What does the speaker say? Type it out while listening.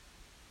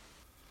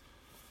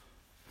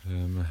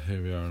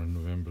Here we are on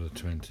November the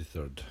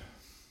 23rd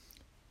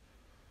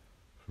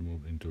from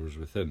Opening Doors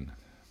Within.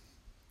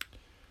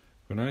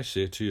 When I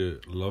say to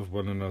you, love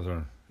one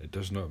another, it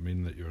does not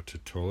mean that you are to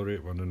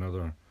tolerate one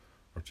another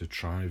or to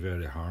try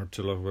very hard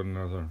to love one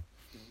another.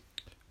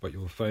 But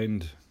you'll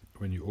find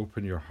when you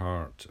open your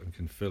heart and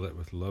can fill it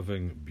with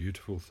loving,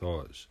 beautiful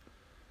thoughts,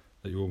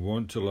 that you will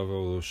want to love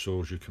all those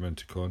souls you come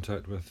into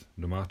contact with,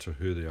 no matter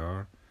who they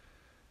are.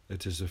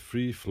 It is the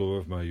free flow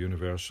of my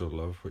universal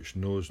love which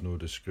knows no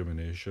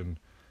discrimination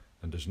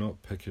and does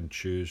not pick and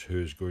choose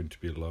who is going to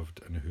be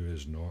loved and who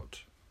is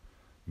not.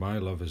 My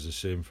love is the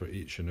same for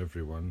each and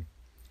every one.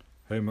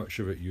 How much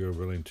of it you are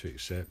willing to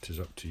accept is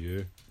up to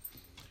you.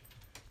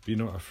 Be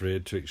not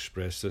afraid to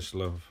express this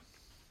love.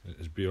 It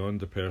is beyond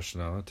the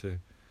personality.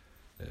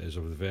 It is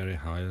of the very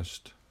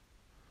highest.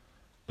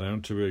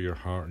 Learn to wear your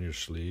heart on your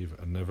sleeve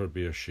and never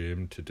be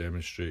ashamed to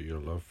demonstrate your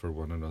love for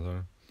one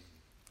another.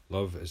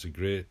 Love is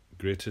the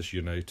greatest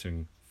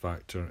uniting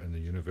factor in the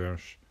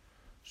universe.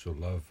 So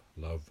love,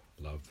 love,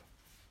 love.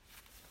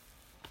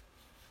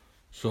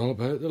 It's all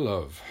about the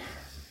love.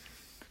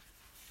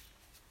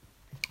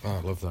 Oh,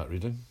 I love that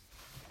reading.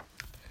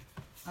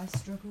 I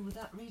struggle with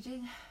that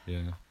reading.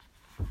 Yeah,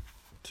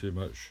 too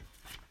much.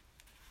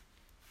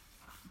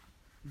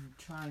 I'm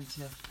trying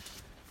to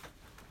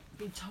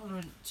be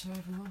tolerant to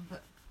everyone,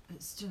 but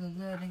it's still a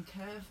learning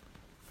curve.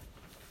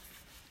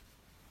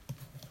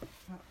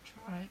 But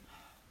try.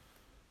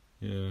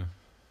 Yeah.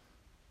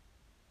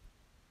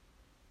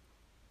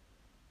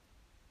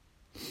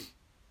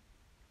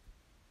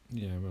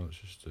 Yeah, well, it's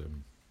just,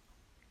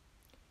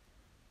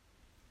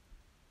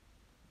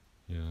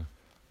 yeah.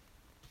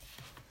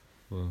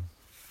 Well,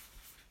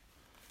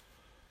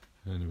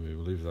 anyway,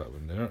 we'll leave that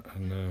one there,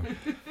 and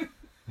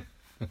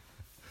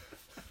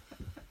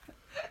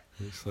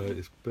it's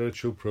like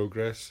spiritual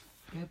progress.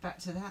 Go back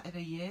to that in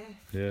a year.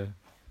 Yeah.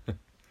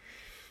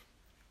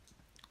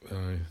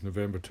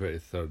 November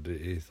 23rd, the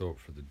 8th thought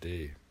for the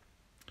day.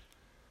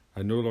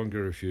 I no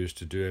longer refuse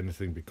to do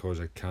anything because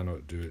I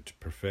cannot do it to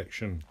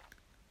perfection.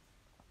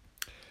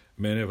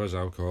 Many of us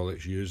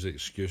alcoholics use the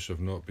excuse of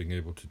not being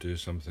able to do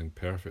something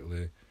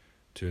perfectly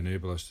to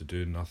enable us to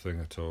do nothing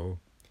at all.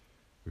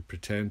 We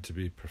pretend to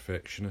be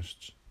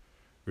perfectionists.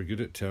 We're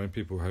good at telling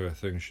people how a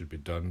thing should be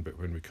done, but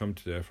when we come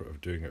to the effort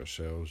of doing it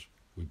ourselves,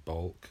 we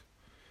balk.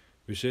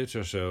 We say to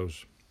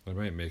ourselves, I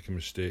might make a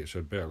mistake, so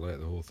I'd better let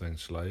the whole thing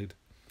slide.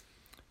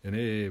 In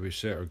AA, we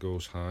set our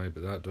goals high,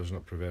 but that does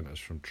not prevent us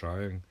from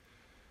trying.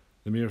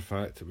 The mere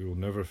fact that we will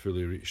never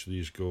fully reach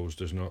these goals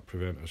does not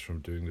prevent us from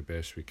doing the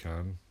best we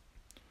can.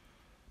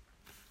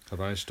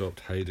 Have I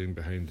stopped hiding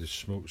behind the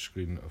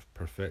smokescreen of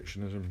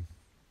perfectionism?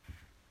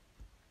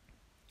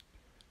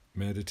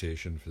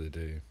 Meditation for the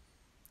day.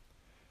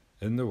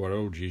 In the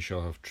world ye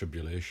shall have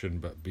tribulation,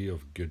 but be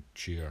of good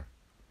cheer.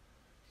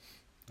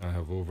 I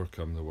have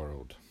overcome the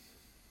world.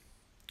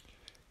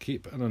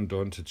 Keep an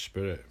undaunted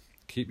spirit.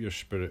 Keep your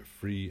spirit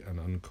free and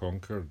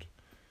unconquered.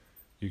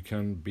 You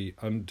can be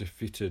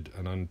undefeated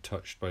and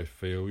untouched by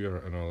failure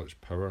and all its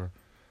power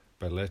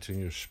by letting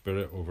your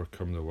spirit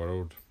overcome the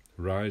world.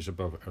 Rise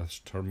above earth's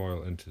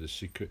turmoil into the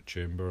secret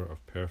chamber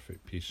of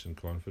perfect peace and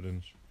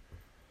confidence.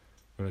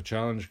 When a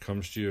challenge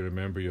comes to you,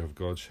 remember you have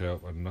God's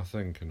help and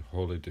nothing can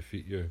wholly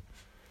defeat you.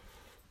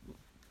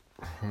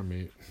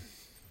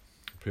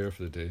 Prayer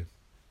for the day.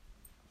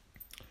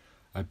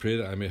 I pray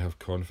that I may have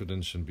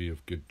confidence and be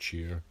of good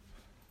cheer.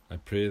 I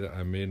pray that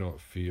I may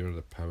not fear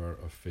the power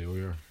of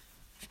failure.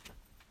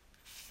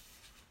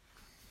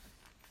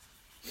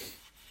 I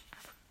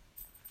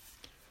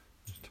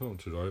was talking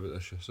to Roy about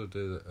this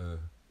yesterday that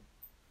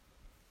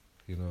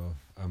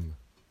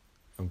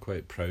I'm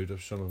quite proud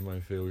of some of my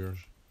failures,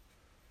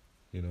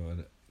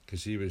 and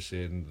because he was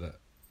saying that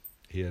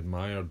he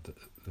admired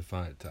the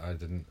fact that I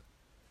didn't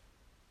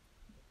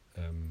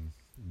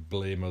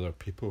blame other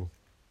people,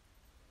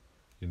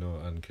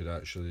 and could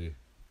actually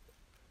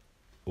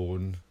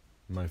own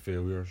my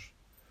failures,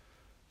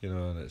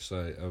 and it's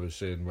like I was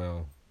saying,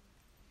 well,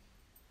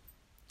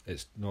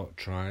 it's not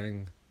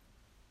trying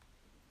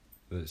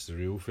that's the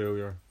real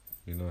failure,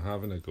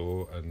 having a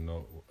go and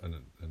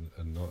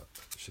not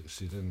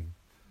succeeding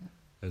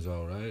is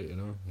all right,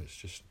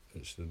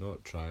 it's the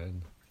not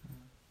trying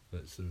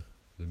that's the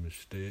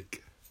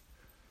mistake.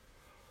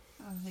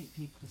 I think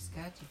people are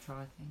scared to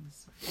try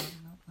things,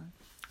 aren't they?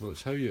 Well,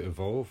 it's how you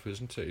evolve,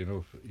 isn't it?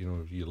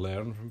 You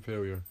learn from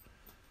failure.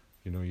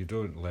 You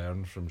don't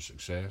learn from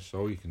success.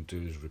 All you can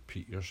do is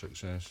repeat your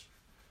success,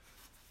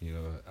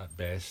 at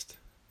best.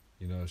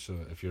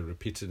 So if you're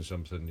repeating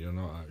something, you're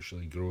not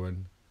actually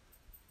growing.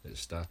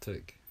 It's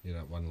static,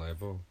 at one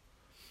level.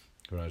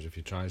 Whereas if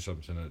you try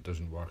something and it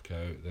doesn't work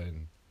out,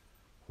 then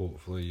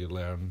hopefully you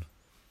learn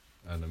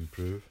and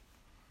improve.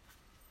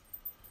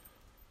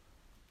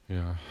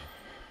 Yeah.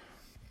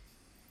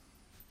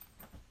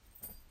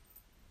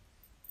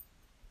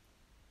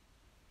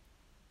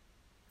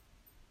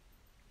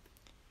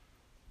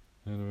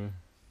 Anyway,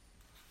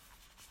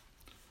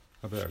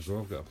 I better go.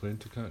 I've got a plane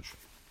to catch.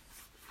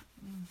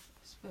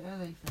 It's a bit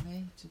early for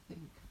me to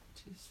think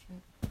too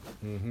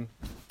straight.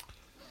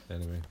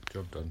 Anyway,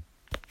 job done.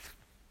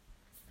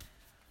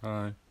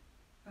 Aye.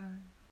 Bye.